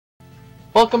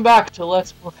Welcome back to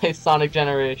Let's Play Sonic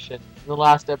Generation. In the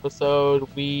last episode,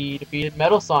 we defeated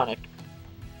Metal Sonic.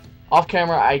 Off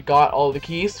camera, I got all the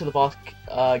keys to the boss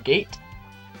gate.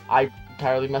 I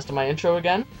entirely messed up my intro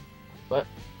again, but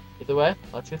either way,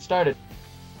 let's get started.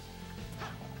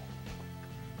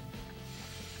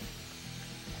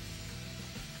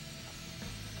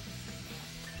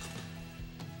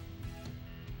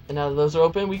 And now that those are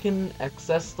open, we can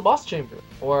access the boss chamber,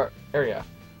 or area.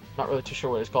 Not really too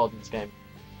sure what it's called in this game.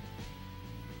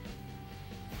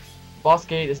 Boss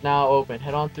gate is now open.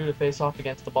 Head on through to face off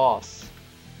against the boss.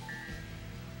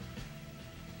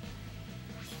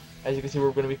 As you can see, we're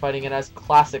going to be fighting it as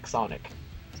Classic Sonic.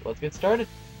 So let's get started.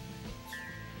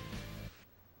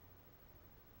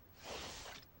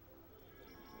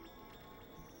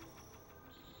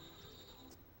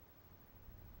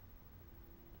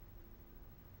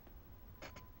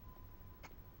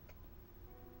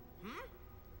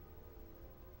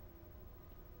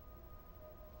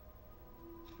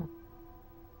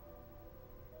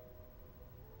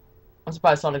 I'm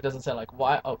surprised Sonic doesn't say like,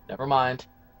 why? Oh, never mind.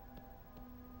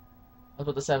 I was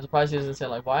about to say, I'm surprised he doesn't say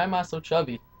like, why am I so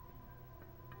chubby?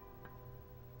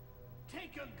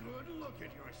 Take a good look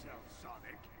at yourself,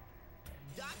 Sonic.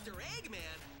 Dr. Eggman?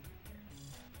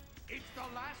 It's the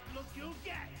last look you'll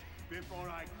get before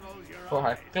I close your Before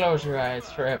I eyes. close your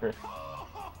eyes forever.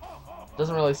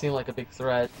 Doesn't really seem like a big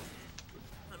threat.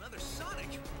 Another Sonic?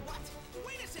 What?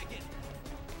 Wait a second!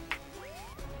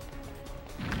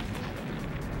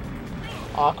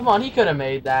 Aw, come on, he could have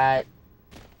made that.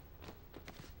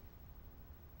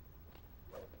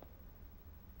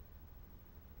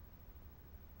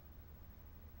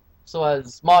 So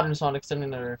as modern Sonic sitting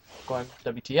there going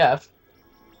WTF,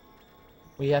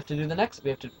 we have to do the next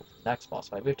boss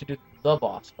fight. We have to do the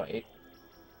boss fight.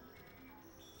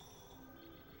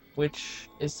 Which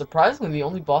is surprisingly the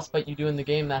only boss fight you do in the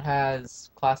game that has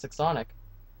Classic Sonic.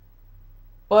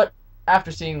 But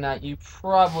after seeing that, you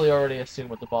probably already assume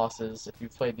what the boss is if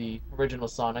you've played the original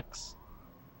Sonics.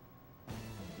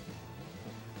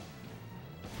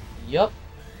 Yup.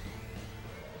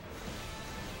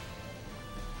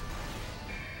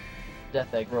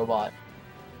 Death Egg Robot.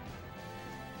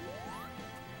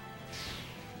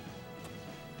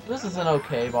 This is an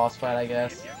okay boss fight, I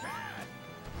guess.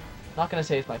 Not gonna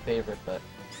say it's my favorite, but...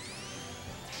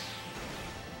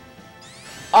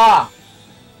 Ah!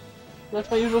 That's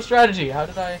my usual strategy. How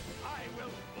did I... I will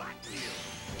black you.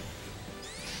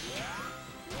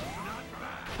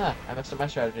 Huh, I messed up my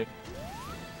strategy.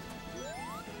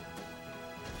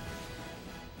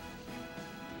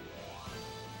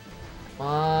 Come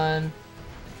on.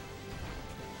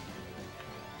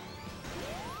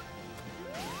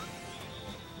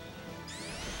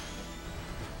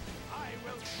 I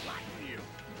will black you.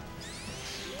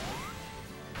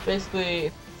 Basically,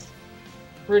 it's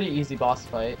a pretty easy boss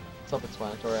fight.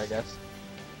 Self-explanatory, I guess.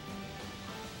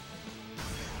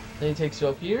 Then he takes you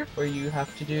up here, where you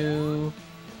have to do...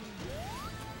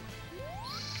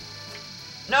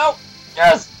 No!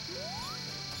 Yes!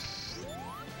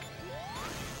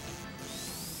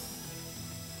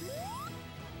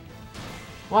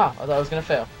 Wow, I thought I was gonna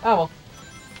fail. Ah, well.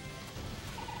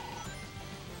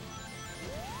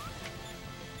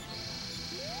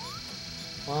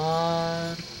 Come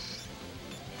on.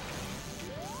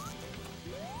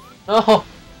 Oh!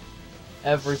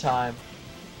 Every time.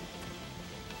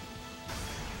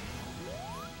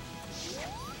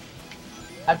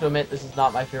 I have to admit, this is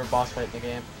not my favorite boss fight in the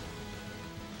game.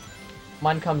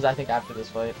 Mine comes, I think, after this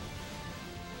fight.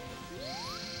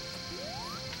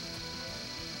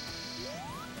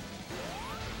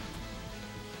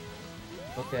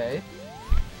 Okay.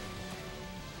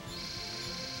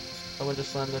 Someone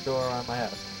just slammed the door on my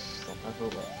head. Don't know who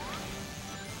it was.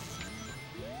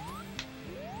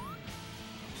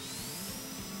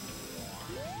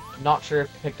 Not sure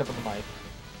if it picked up on the mic.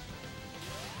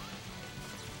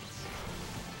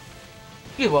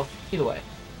 Either way.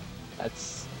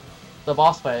 That's the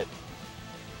boss fight.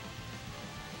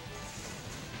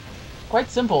 Quite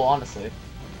simple, honestly.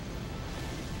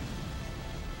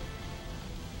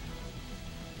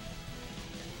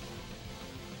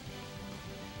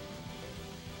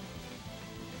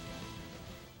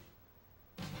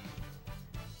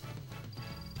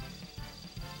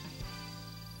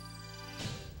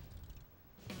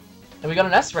 And we got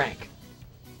an S rank.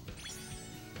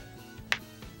 I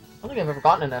don't think I've ever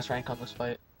gotten an S rank on this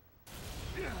fight.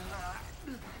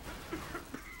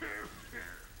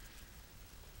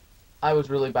 I was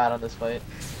really bad on this fight.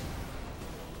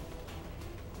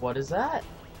 What is that?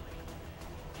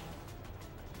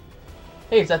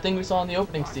 Hey, it's that thing we saw in the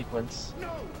opening sequence.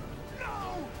 No!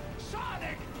 No!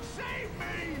 Sonic! Save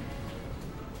me!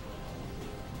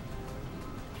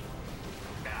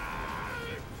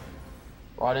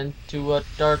 brought into a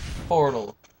dark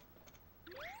portal.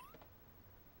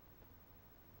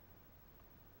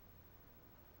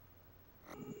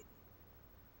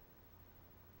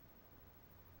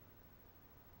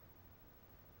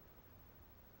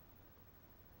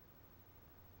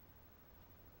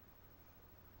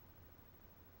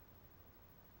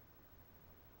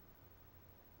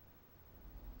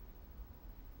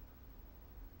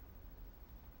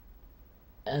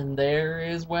 And there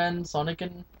is when Sonic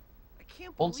and I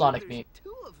can't Old believe Sonic there's meet.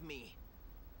 2 of me.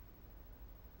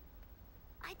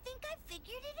 I think I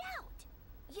figured it out.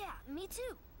 Yeah, me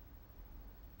too.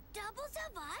 Doubles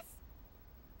of us?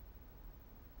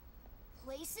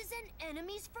 Places and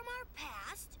enemies from our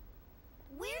past?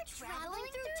 We're traveling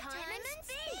through time and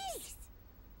space!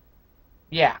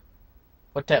 Yeah,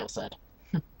 what Tails said.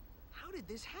 How did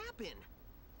this happen?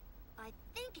 I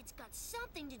think it's got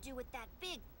something to do with that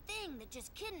big thing that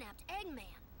just kidnapped Eggman.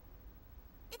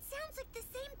 It sounds like the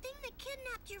same thing that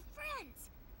kidnapped your friends.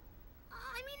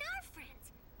 I mean our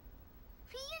friends.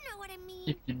 You know what I mean.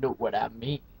 If you know what I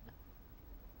mean.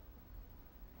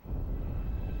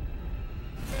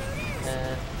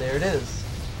 And there it is.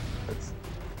 That's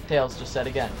Tails just said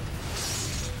again.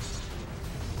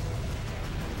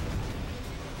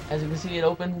 As you can see, it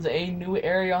opens a new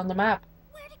area on the map.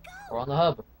 Where'd it Or go? on the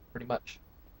hub, pretty much.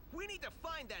 We need to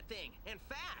find that thing, and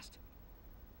fast.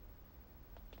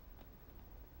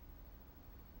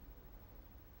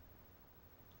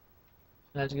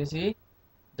 And as you can see,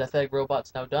 Death Egg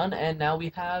Robot's now done, and now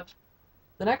we have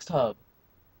the next hub.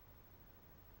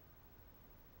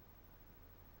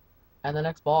 And the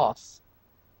next boss.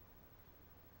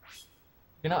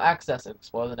 You can now access and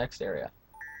explore the next area.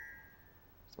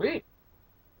 Sweet!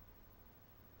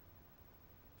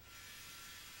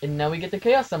 And now we get the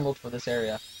Chaos Emerald for this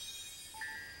area.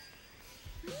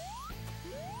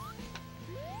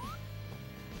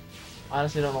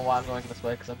 Honestly, don't know why I'm going this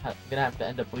way, because I'm gonna have to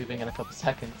end up leaving in a couple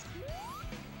seconds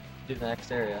to do the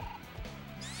next area.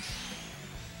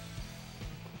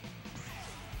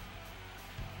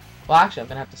 Well, actually, I'm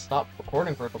gonna have to stop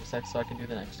recording for a couple seconds so I can do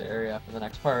the next area for the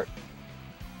next part.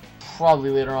 Probably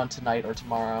later on tonight or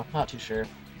tomorrow, not too sure.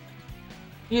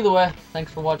 Either way,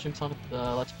 thanks for watching Sonic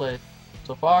Let's Play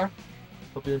so far.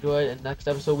 Hope you enjoyed, and next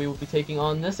episode we will be taking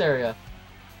on this area.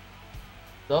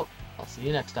 So, I'll see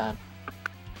you next time.